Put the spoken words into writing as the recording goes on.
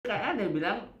kan dia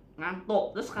bilang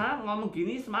ngantuk, terus sekarang ngomong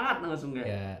gini semangat langsung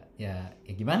kayak. Ya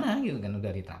gimana gitu kan,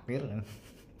 udah ditraktir kan.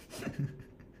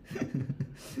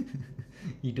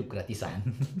 Hidup gratisan.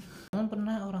 Jangan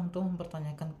pernah orang tua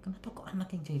mempertanyakan kenapa kok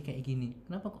anak yang jadi kayak gini,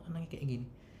 kenapa kok anaknya kayak gini.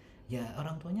 Ya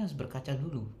orang tuanya harus berkaca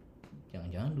dulu.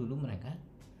 Jangan-jangan dulu mereka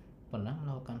pernah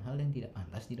melakukan hal yang tidak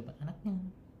pantas di depan anaknya.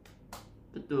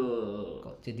 Betul.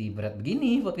 Kok jadi berat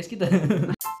begini podcast kita?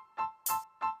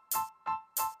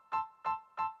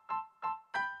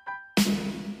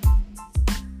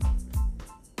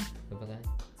 Berapa kali?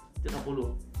 30. Oh.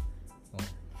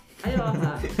 Ayo.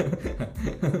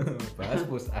 Bahas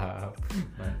push up.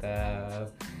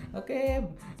 Mantap. Oke,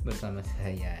 bersama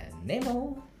saya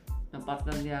Nemo. Yang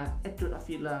partnernya Edward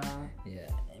Avila. Ya,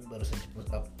 baru saja push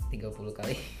up 30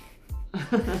 kali.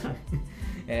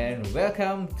 And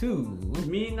welcome to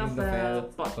Minovel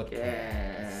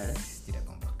Podcast. Tidak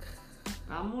kompak.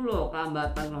 Kamu loh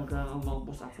kelambatan ngomong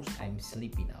push up. I'm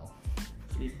sleepy now.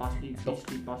 Sleepy.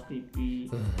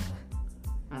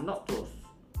 Ngantuk terus.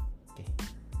 Oke.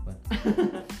 Buat.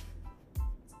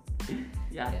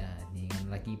 Ya. Ya, ini kan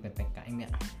lagi PPKM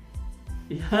ya.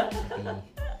 Ya.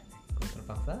 Tapi kok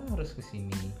terpaksa harus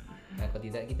kesini. Nah, kalau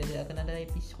tidak kita tidak akan ada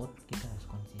episode. Kita harus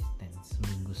konsisten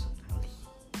seminggu sekali.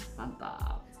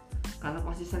 Mantap. Karena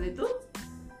konsisten itu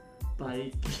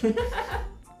baik.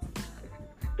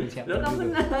 Siapa Lo kan dulu?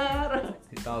 benar.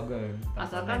 Tahu gue.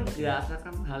 Asalkan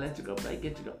halnya juga baik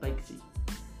ya juga baik sih.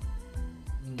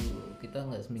 Kita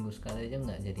nggak seminggu sekali aja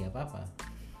nggak jadi apa-apa.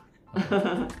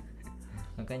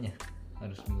 Makanya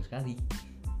harus seminggu sekali.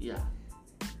 Iya.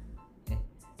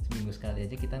 Seminggu sekali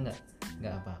aja kita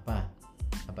nggak apa-apa.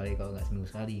 Apalagi kalau nggak seminggu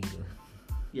sekali gitu.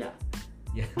 Ya.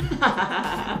 Ya.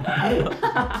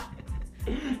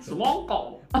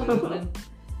 Semongkong.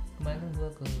 Kemarin gua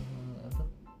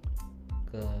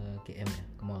ke GM ya,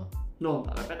 ke mall. No,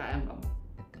 nggak PPKM kamu.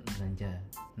 Belanja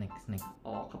snack.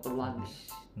 Oh, keperluan.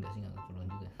 Enggak sih, nggak keperluan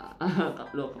juga.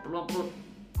 Lo keperluan perut.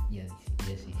 Iya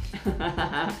sih.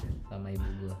 Sama ibu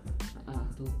gua.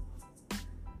 Itu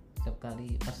setiap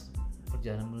kali pas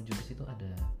perjalanan menuju ke situ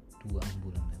ada 2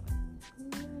 ambulan lewat.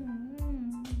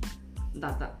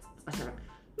 Entah. Masyarakat.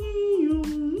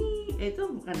 Itu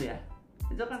bukan ya?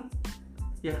 Itu kan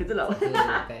ya gitu loh. Itu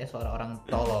kayak suara orang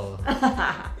tolol.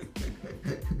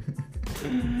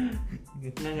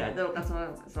 Enggak itu bukan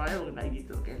soalnya bukan kayak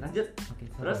gitu. Oke, lanjut. Makin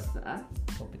serem. Terus,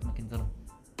 Covid makin serem.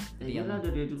 ya iyalah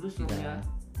dari dulu semuanya.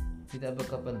 Tidak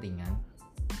berkepentingan.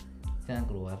 Jangan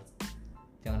keluar.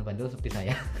 Jangan bandel seperti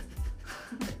saya.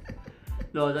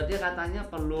 Loh, jadi katanya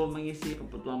perlu mengisi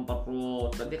kebutuhan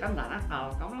perut. Berarti kan nggak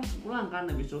nakal. Kamu langsung pulang kan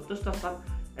habis itu terus tetap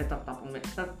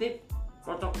tertib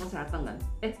protokol kesehatan kan?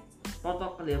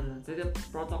 Protokol ya benar. Jadi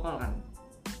protokol kan.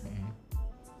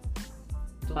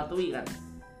 Itu Patuhi kan.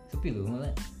 sepi loh, malah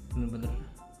bener-bener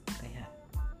kayak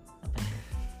apa ya?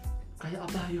 Kayak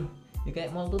apa yo? Ya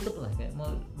kayak mall tutup lah, kayak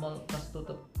mall pas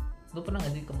tutup. Lu pernah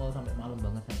nggak sih ke mall sampai malam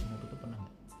banget sampai mau tutup, pernah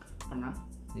nggak? Pernah.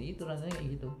 Jadi itu rasanya kayak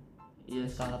gitu. Iya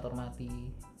sih. Eskalator mati.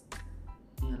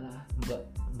 Iyalah.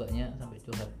 Mbaknya sampai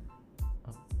curhat.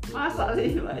 Masa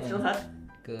sih Mbak curhat?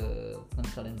 Ke kan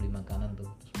sekalian beli makanan tuh,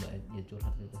 terus mbak ya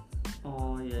curhat gitu.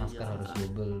 Oh iya. Masker harus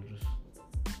double, terus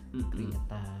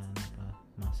keringetan apa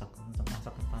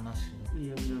masak panas gitu.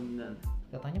 Iya benar.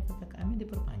 Katanya PPKM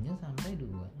diperpanjang sampai 2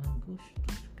 Agustus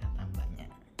kata mbaknya.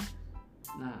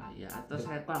 Nah ya, terus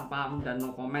saya kurang paham dan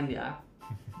no comment ya.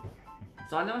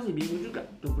 Soalnya masih bingung juga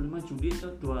 25 Juli itu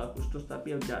 2 Agustus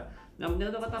tapi ya udah. Yang penting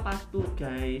itu kata patuh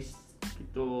guys.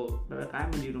 Gitu. PPKM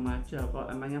di rumah aja. Kalau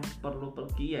emangnya perlu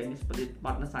pergi ya ini seperti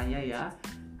partner saya ya.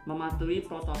 Mematuhi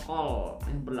protokol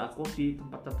yang berlaku di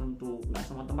tempat tertentu. Nggak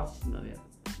semua tempat sih sebenarnya.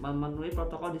 Memenuhi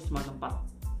protokol di semua tempat.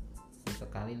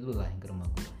 Sesekali lu lah yang ke rumah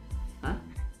gua. Hah?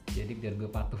 Jadi biar gue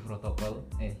patuh protokol,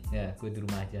 ya gue di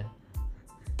rumah aja.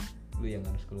 Lu yang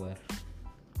harus keluar.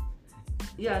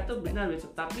 Iya itu benar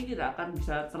besok, tapi tidak akan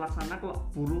bisa terlaksana kalau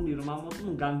burung di rumahmu itu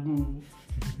mengganggu.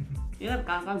 Iya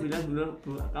kan kakak bilang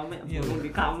burung di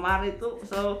kamar itu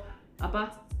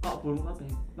kok burung apa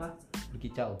ya?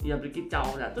 Berkicau. Iya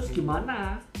berkicau. Nah terus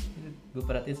gimana? Gue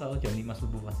perhatiin selalu jam 5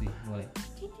 subuh pasti mulai.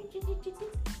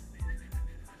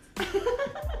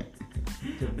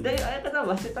 Udah yuk ayo kita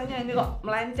bahas ceritanya ini kok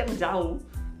melenceng jauh.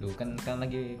 Lu kan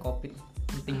lagi Covid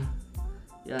penting.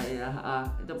 Ya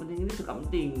itu penting, ini juga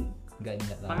penting. Enggak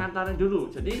tahu. Pengantarnya dulu.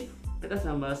 Jadi kita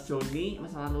sudah bahas Joni,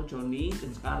 masa lalu Joni,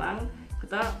 dan sekarang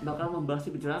kita bakal membahas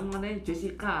berjalan mengenai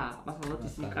Jessica, masa lalu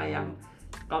Jessica yang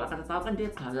kalau kata tahu kan dia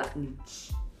galak nih.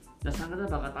 Dan sekarang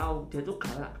kita bakal tahu dia tuh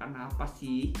galak karena apa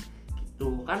sih?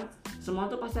 Gitu kan. Semua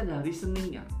tuh pasti ada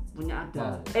reasoningnya, punya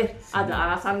ada. Wow, Ada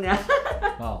alasannya.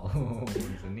 Wow.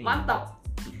 Seni. Mantap.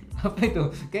 Apa itu?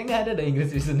 Kayak nggak ada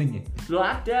Inggris listeningnya. Lo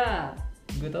ada.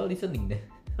 Gue tau listening deh.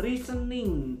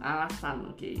 Reasoning, alasan,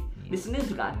 oke. Listening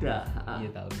juga ada. Iya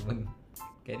tahu, cuman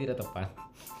kayak tidak tepat.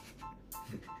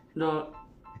 No,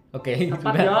 Oke,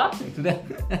 tepat sudah. ya. Sudah.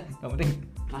 Yang penting.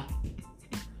 Ah,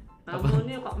 kamu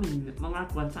ini kok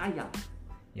mengakuan saya?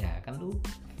 Ya kan lu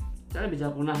Saya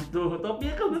bisa punah tuh, topi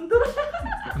kebentur.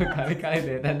 berkali-kali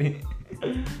deh tadi.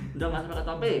 Udah masuk ke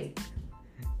topi.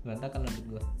 Berantakan rambut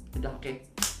gua. Udah oke.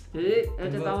 Jadi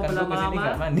kita mau Kan gua kesini nggak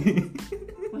berlama-lama. mandi.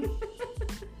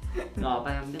 Nggak apa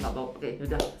yang penting nggak apa. Oke,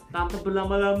 udah. Tanpa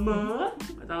berlama-lama,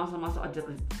 kita langsung masuk aja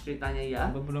ke ceritanya ya.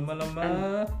 Berlama-lama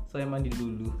saya mandi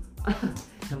dulu.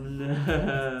 Bener.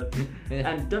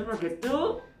 And don't forget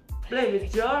to play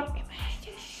with your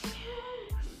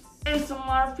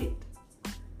ASMR feet.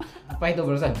 Apa itu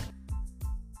barusan?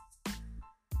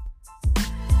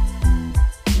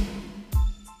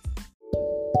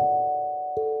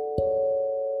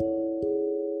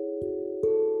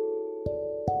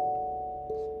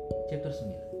 Chapter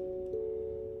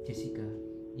 9. Jessica,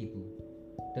 Ibu,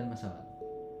 dan masa lalu.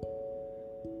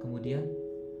 Kemudian,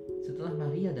 setelah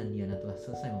Maria dan Diana telah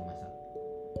selesai memasak,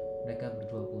 mereka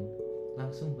berdua pun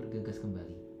langsung bergegas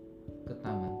kembali ke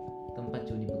taman tempat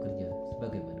Joni bekerja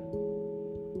sebagai badut.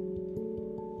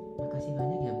 Makasih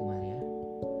banyak ya Bu Maria,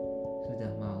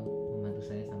 sudah mau membantu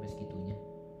saya sampai segitunya.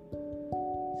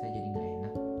 Saya jadi nggak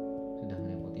enak sudah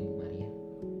ngerepotin Bu Maria.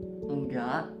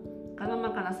 Enggak, karena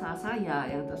makanan salah saya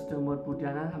yang sudah membuat Bu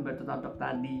Diana hampir tertabrak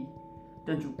tadi.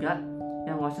 Dan juga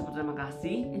yang wajib berterima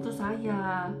kasih itu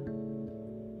saya.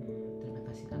 Terima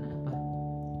kasih karena apa?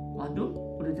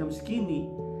 Waduh, udah jam segini.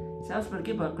 Saya harus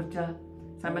pergi bekerja.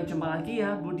 Sampai jumpa lagi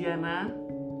ya Bu Diana.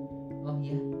 Oh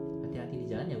iya, hati-hati di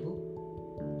jalan ya Bu.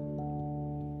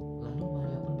 Lalu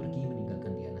Maria pun pergi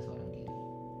meninggalkan Diana seorang diri.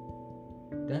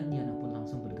 Dan Diana pun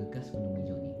langsung bergegas menemui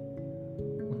Joni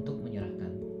untuk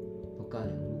menyerahkan bekal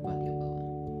yang lupa dia bawa.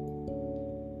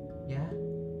 Ya,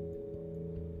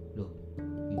 loh,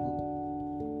 Ibu,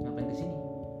 ngapain kesini?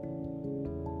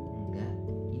 Enggak,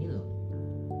 ini loh,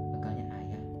 bekalnya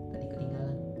Ayah tadi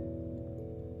ketinggalan.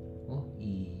 Oh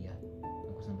iya,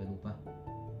 aku sampai lupa.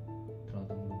 Terlalu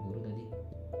terburu-buru tadi.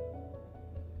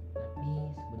 Tapi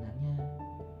sebenarnya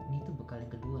ini tuh bekal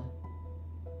yang kedua.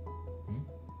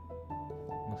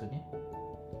 Maksudnya?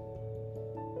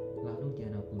 Lalu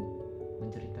Diana pun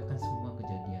menceritakan semua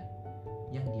kejadian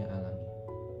yang dia alami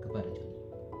kepada Joni.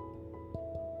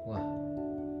 Wah,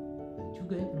 baik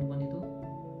juga ya perempuan itu.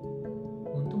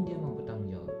 Untung dia mau bertanggung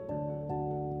jawab.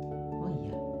 Oh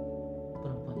iya,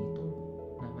 perempuan itu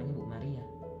namanya Bu Maria.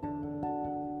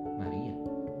 Maria?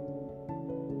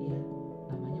 Iya,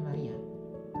 namanya Maria.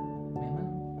 Memang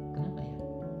kenapa ya?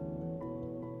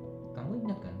 Kamu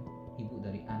ingat kan ibu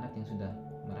dari anak yang sudah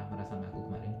marah-marah sama aku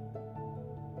kemarin?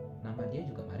 Nama dia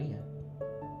juga Maria.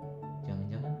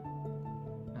 Jangan-jangan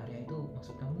Maria itu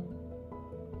maksud kamu?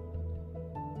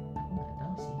 Aku nggak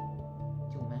tahu sih.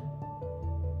 Cuman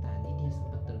tadi dia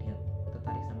sempat terlihat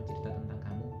tertarik sama cerita tentang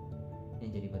kamu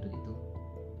yang jadi badut itu.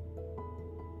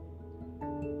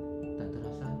 Tak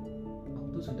terasa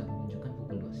waktu sudah menunjukkan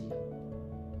pukul 2 siang.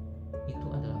 Itu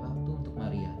adalah waktu untuk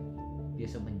Maria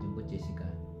biasa menjemput Jessica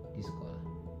di sekolah.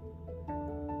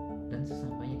 Dan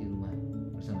sesampainya di rumah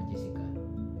bersama Jessica,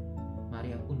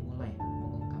 Maria pun mulai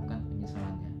mengungkapkan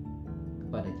penyesalannya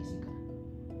kepada Jessica.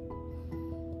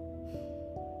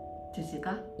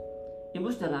 Jessica, ibu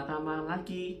sudah gak akan marah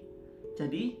lagi.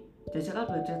 Jadi, Jessica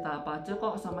boleh cerita apa aja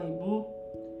kok sama ibu.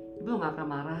 Ibu gak akan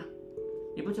marah.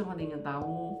 Ibu cuma ingin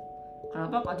tahu,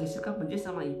 kenapa kok Jessica benci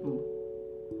sama ibu.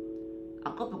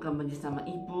 Aku bukan benci sama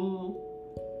ibu,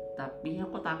 tapi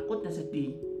aku takut dan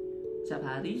sedih. Setiap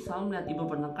hari selalu melihat ibu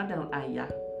bertengkar dengan ayah.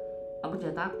 Aku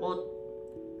jadi takut.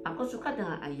 Aku suka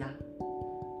dengan ayah.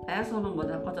 Ayah selalu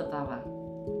membuat aku tertawa.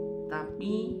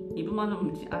 Tapi ibu malah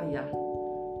membenci ayah.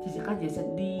 Jessica jadi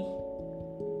sedih.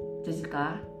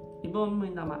 Jessica, ibu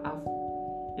meminta maaf.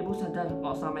 Ibu sadar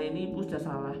kalau selama ini ibu sudah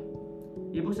salah.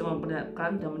 Ibu sudah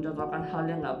memperlihatkan dan mencontohkan hal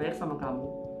yang gak baik sama kamu.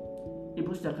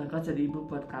 Ibu sudah gagal jadi ibu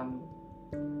buat kamu.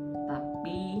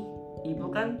 Tapi ibu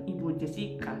kan ibu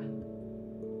Jessica.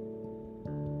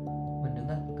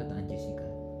 Mendengar perkataan Jessica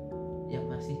yang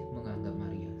masih menganggap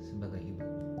Maria sebagai ibu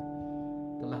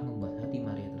telah membuat hati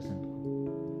Maria tersentuh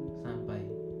sampai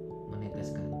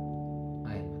meneteskan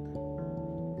air mata.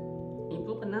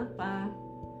 Ibu kenapa?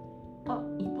 Kok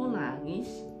ibu nangis?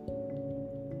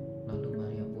 Lalu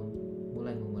Maria pun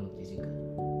mulai memeluk Jessica.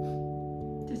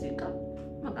 Jessica,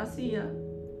 makasih ya.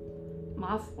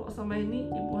 Maaf kok sama ini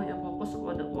ibu hanya fokus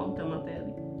kepada uang dan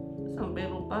materi. Sampai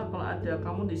lupa kalau ada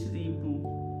kamu di sisi ibu.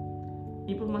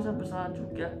 Ibu masa bersalah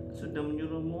juga sudah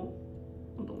menyuruhmu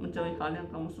untuk menjauhi hal yang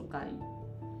kamu sukai.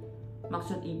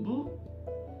 Maksud ibu,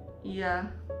 iya,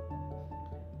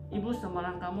 ibu sedang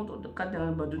melarang kamu untuk dekat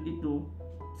dengan badut itu.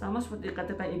 Sama seperti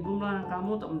ketika ibu melarang kamu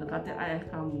untuk mendekati ayah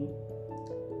kamu.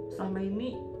 Selama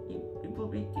ini ibu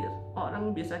pikir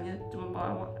orang biasanya cuma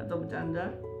melawak atau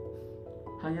bercanda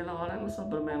hanyalah orang yang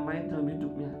selalu bermain-main dalam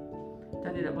hidupnya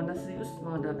dan tidak pernah serius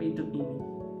menghadapi hidup ini.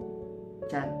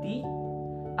 Jadi,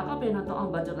 aku pengen nonton Om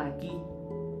Badut lagi.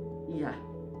 Iya,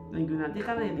 minggu nanti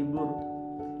kan ada libur.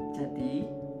 Jadi,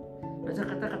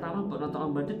 besok kita ketemu buat nonton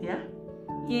Om Badut ya.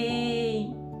 Yeay.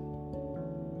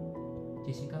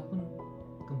 Jessica pun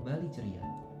kembali ceria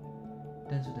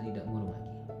dan sudah tidak murung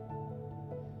lagi.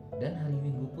 Dan hari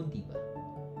Minggu pun tiba.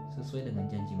 Sesuai dengan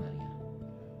janji Maria,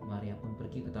 Maria pun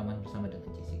pergi ke taman bersama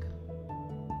dengan Jessica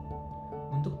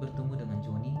untuk bertemu dengan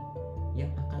Johnny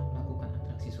yang akan melakukan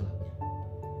atraksi sulapnya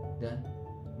dan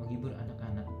menghibur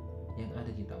anak-anak yang ada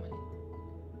di taman itu.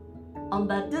 Om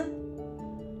Badut.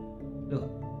 Loh,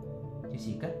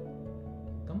 Jessica,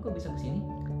 kamu kok bisa kesini?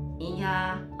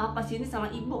 Iya, apa sini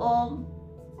sama ibu Om?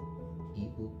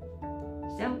 Ibu.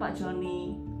 Siapa Pak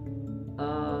Joni?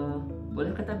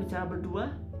 Boleh kita bicara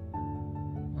berdua?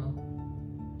 Oh,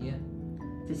 iya.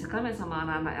 Jessica main sama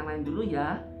anak-anak yang lain dulu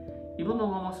ya. Ibu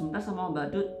mau ngomong sebentar sama Om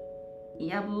Badut.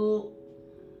 Iya Bu.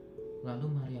 Lalu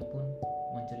Maria pun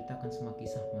menceritakan semua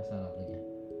kisah masa lalunya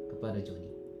kepada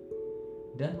Johnny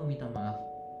dan meminta maaf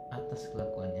atas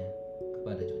kelakuannya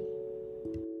kepada Johnny.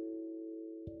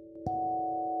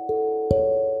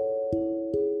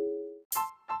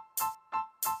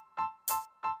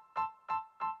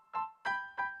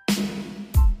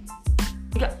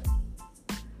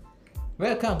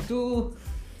 Welcome to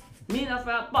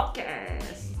Minovel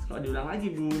Podcast. Kalau diulang lagi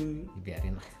Bun.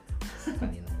 Dibiarin lah.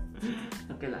 Sekali lah.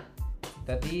 Oke lah.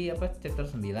 Tadi apa chapter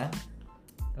 9?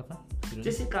 Apa? Judulnya?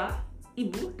 Jessica,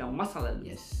 ibu dan masa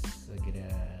lalu. Yes,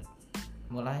 kira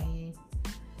mulai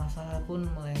masalah pun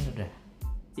mulai reda.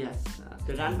 Yes.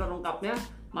 Dengan terungkapnya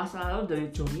masa lalu dari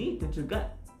Johnny dan juga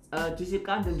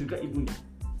Jessica dan juga ibunya.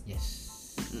 Yes.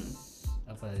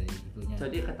 Apa dari ibunya?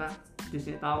 Jadi kata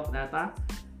Jessica tahu ternyata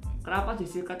kenapa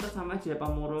Jessica itu sama dia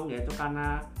pemurung, yaitu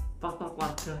karena faktor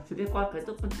keluarga. Jadi keluarga itu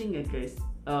penting ya guys.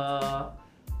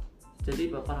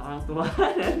 Jadi bapak orang tua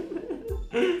dan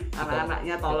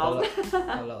anak-anaknya tolong.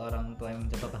 Kalau orang tua yang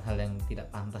mencontohkan hal yang tidak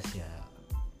pantas ya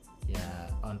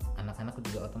anak-anak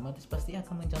juga otomatis pasti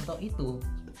akan mencontoh itu.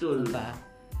 Betul. Entah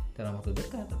dalam waktu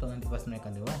dekat atau nanti pas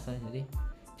mereka dewasa. Jadi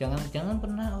jangan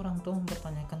pernah orang tua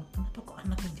mempertanyakan kenapa kok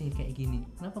anaknya jadi kayak gini,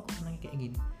 kenapa kok anaknya kayak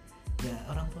gini. Ya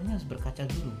orang tuanya harus berkaca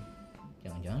dulu.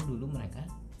 Jangan-jangan dulu mereka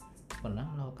pernah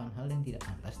melakukan hal yang tidak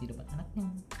pantas di depan anaknya.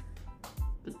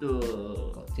 Betul.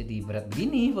 Kok jadi berat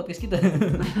begini podcast kita?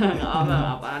 Nggak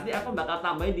apa-apa. Nanti aku bakal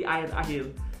tambahin di akhir-akhir.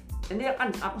 Ini akan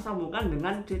aku sambungkan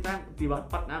dengan cerita di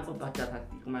Wattpad yang aku baca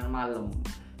tadi kemarin malam.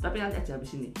 Tapi nanti aja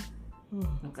habis ini.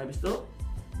 Nah, habis itu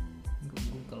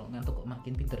Kalau ngantuk kok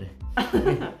makin pinter ya.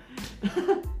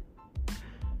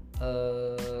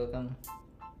 Kan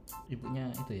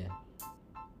ibunya itu ya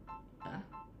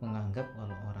menganggap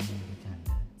kalau orang yang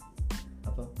bercanda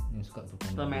apa yang suka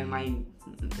bercanda bermain-main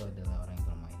itu adalah orang yang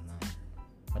bermain-main.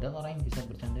 Padahal orang yang bisa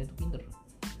bercanda itu pinter.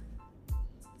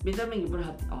 Pintar menghibur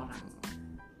hati orang.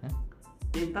 Hah?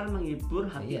 Pintar menghibur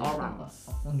hati orang.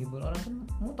 Menghibur orang kan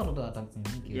muter tuh otaknya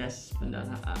mikir. Yes, benar.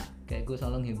 Kayak gue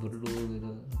selalu nghibur lu gitu.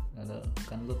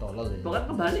 Kan lu tolol ya. Bukan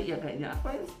kebalik ya kayaknya.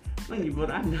 Apa yang menghibur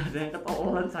Anda dan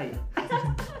ketololan saya?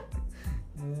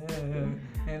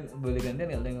 Boleh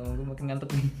gantian nggak? Udah ngomong gue makin ngantuk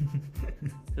nih.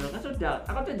 Kan sudah,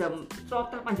 aku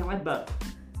sudah panjang lebar.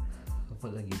 Apa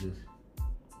lagi tuh?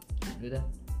 Udah.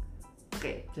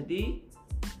 Oke, jadi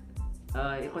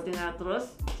ikutin aja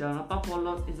terus. Jangan lupa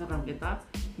follow Instagram kita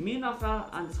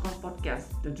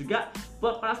 @minovel_podcast dan juga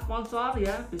buat para sponsor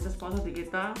ya bisa sponsor di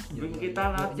kita, hubungi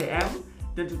kita lewat DM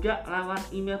dan juga lewat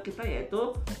email kita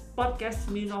yaitu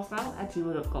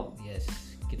podcastminovel@gmail.com. Yes.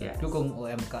 Kita dukung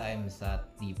UMKM saat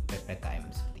di PPKM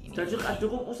seperti ini. Dan juga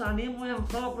dukung usaha Nemo yang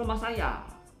selalu ke rumah saya.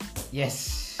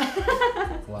 Yes.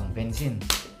 Uang bensin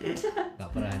nggak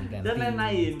pernah diganti. Dan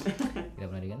lain-lain. Tidak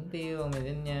pernah diganti uang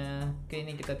bensinnya. Oke,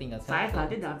 ini kita tinggal Saya satu.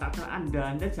 ganti dengan traktor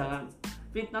Anda jangan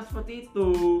fitnah seperti itu.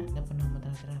 Anda pernah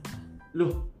mentraktir apa?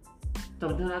 Loh,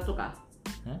 traktor itu kah?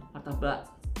 Hah? Martabak,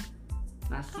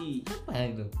 nasi. Apa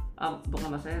itu? Bukan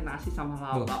maksudnya nasi sama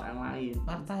lauk yang lain.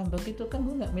 Martabak itu kan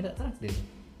gue nggak minta traktir.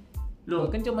 Loh,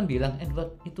 Gue kan cuma bilang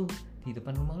Edward itu di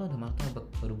depan rumah lo ada martabak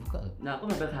baru buka lo. nah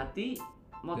aku berbaik hati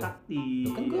mau Loh. takdir.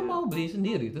 Lo kan gue mau beli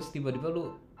sendiri terus tiba-tiba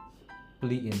lu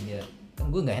beliin ya.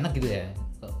 Kan gue nggak enak gitu ya.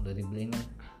 Kalau udah dibeliin kan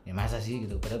ya masa sih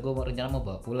gitu. Padahal gue rencana mau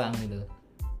bawa pulang gitu.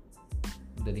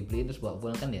 udah dibeli terus bawa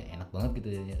pulang kan ya enak banget gitu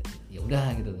ya, ya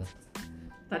udah gitu tuh.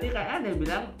 Tadi kayak ada yang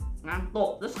bilang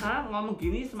ngantuk, terus sekarang ngomong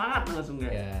gini semangat langsung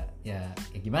guys. Ya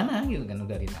gimana gitu kan,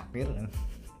 udah ditraktir kan.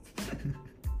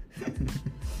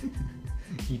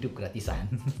 Hidup gratisan.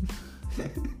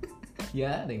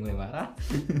 Ya ada yang mulai marah.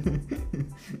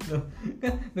 Loh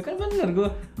kan bener,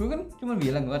 gue kan cuma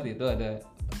bilang waktu itu ada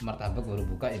martabak baru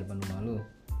buka di depan rumah lu.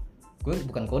 Gue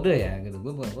bukan kode ya gitu, gue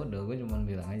bukan kode, gue cuma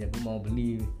bilang aja gue mau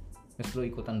beli, terus lu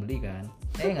ikutan beli kan.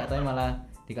 Nggak tahu malah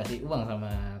dikasih uang sama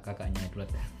kakaknya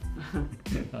Edward.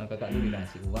 Sama kakak lu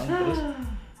dikasih uang, terus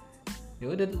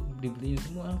ya udah tuh dibeli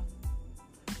semua,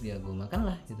 ya gue makan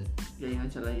lah gitu. Ya yang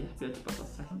aja lah ya, biar cepat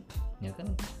selesai. Ya kan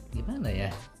gimana ya,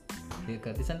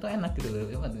 gratisan tuh enak gitu loh,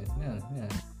 ya.